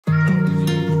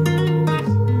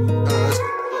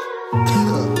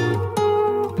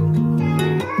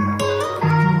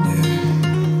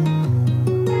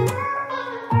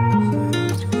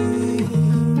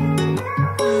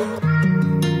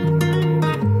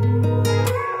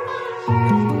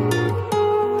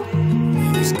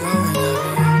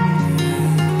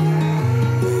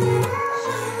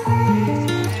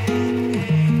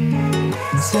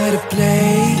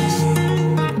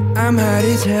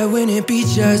as hell when it be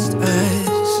just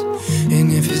us.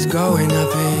 And if it's going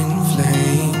up in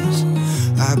flames,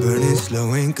 I burn it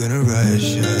slow, ain't gonna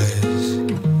rush us.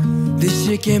 This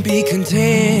shit can't be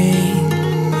contained.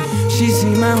 She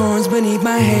see my horns beneath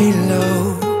my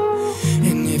halo.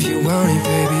 And if you want it,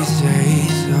 baby, say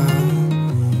so.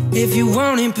 If you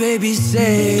want it, baby,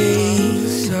 say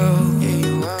so.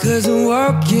 Cause I'm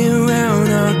walking around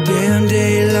all damn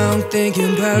day long,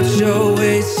 thinking about your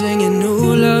ways, singing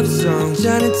new love songs.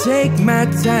 Trying to take my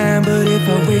time, but if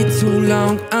I wait too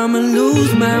long, I'ma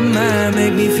lose my mind.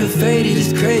 Make me feel faded,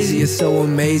 it's crazy. It's so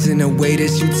amazing the way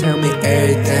that you tell me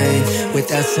everything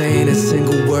without saying a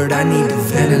single word. I need to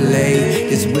ventilate.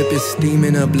 This whip is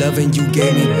steaming up, loving you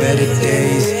gave me better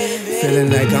days. Feeling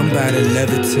like I'm about to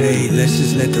levitate. Let's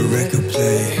just let the record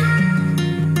play,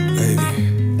 baby.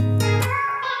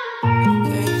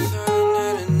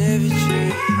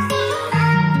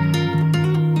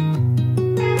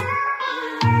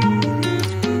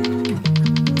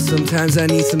 Sometimes I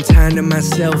need some time to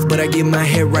myself, but I get my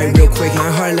head right real quick. My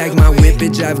heart like my whip,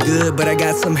 it drive good, but I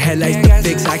got some headlights to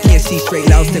fix. I can't see straight,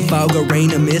 lost in fog or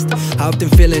rain or mist. I often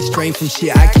feeling strained from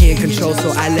shit I can't control,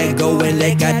 so I let go and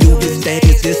let God do this thing.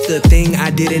 Is this the thing I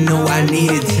didn't know I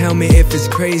needed? Tell me if it's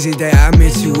crazy that I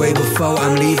miss you way before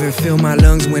I'm leaving. Fill my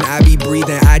lungs when I be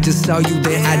breathing. I just saw you,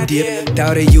 then I dipped.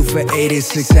 Doubted you for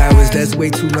 86 hours, that's way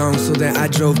too long. So then I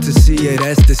drove to see you,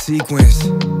 that's the sequence.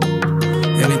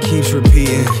 And it keeps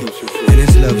repeating, and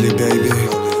it's lovely, baby.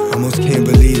 Almost can't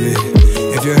believe it.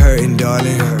 If you're hurting,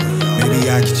 darling, maybe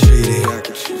I can treat it.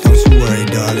 Don't you worry,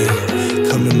 darling,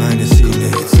 come to mind this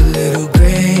evening. It's a little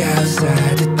gray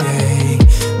outside today.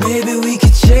 Maybe we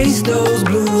could chase those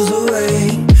blues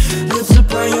away. Lips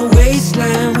up on your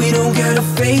waistline, we don't gotta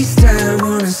FaceTime.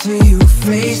 Wanna see you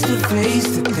face to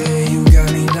face today. You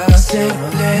got me lost at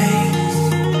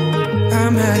place.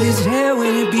 I'm hot as hell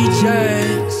when it be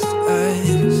just us.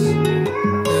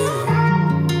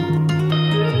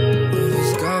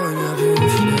 It's going up in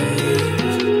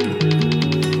flames.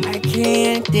 I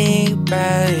can't think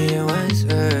about it once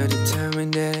we're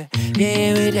determined that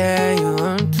live without you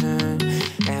won't turn.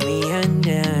 Got me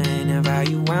undone of how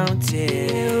you want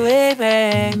it. Way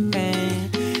back then.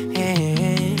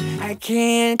 I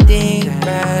can't think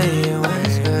about it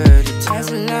once we're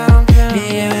determined that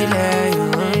live without you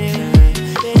won't turn.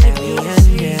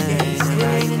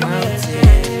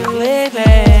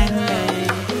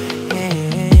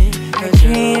 I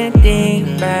can't think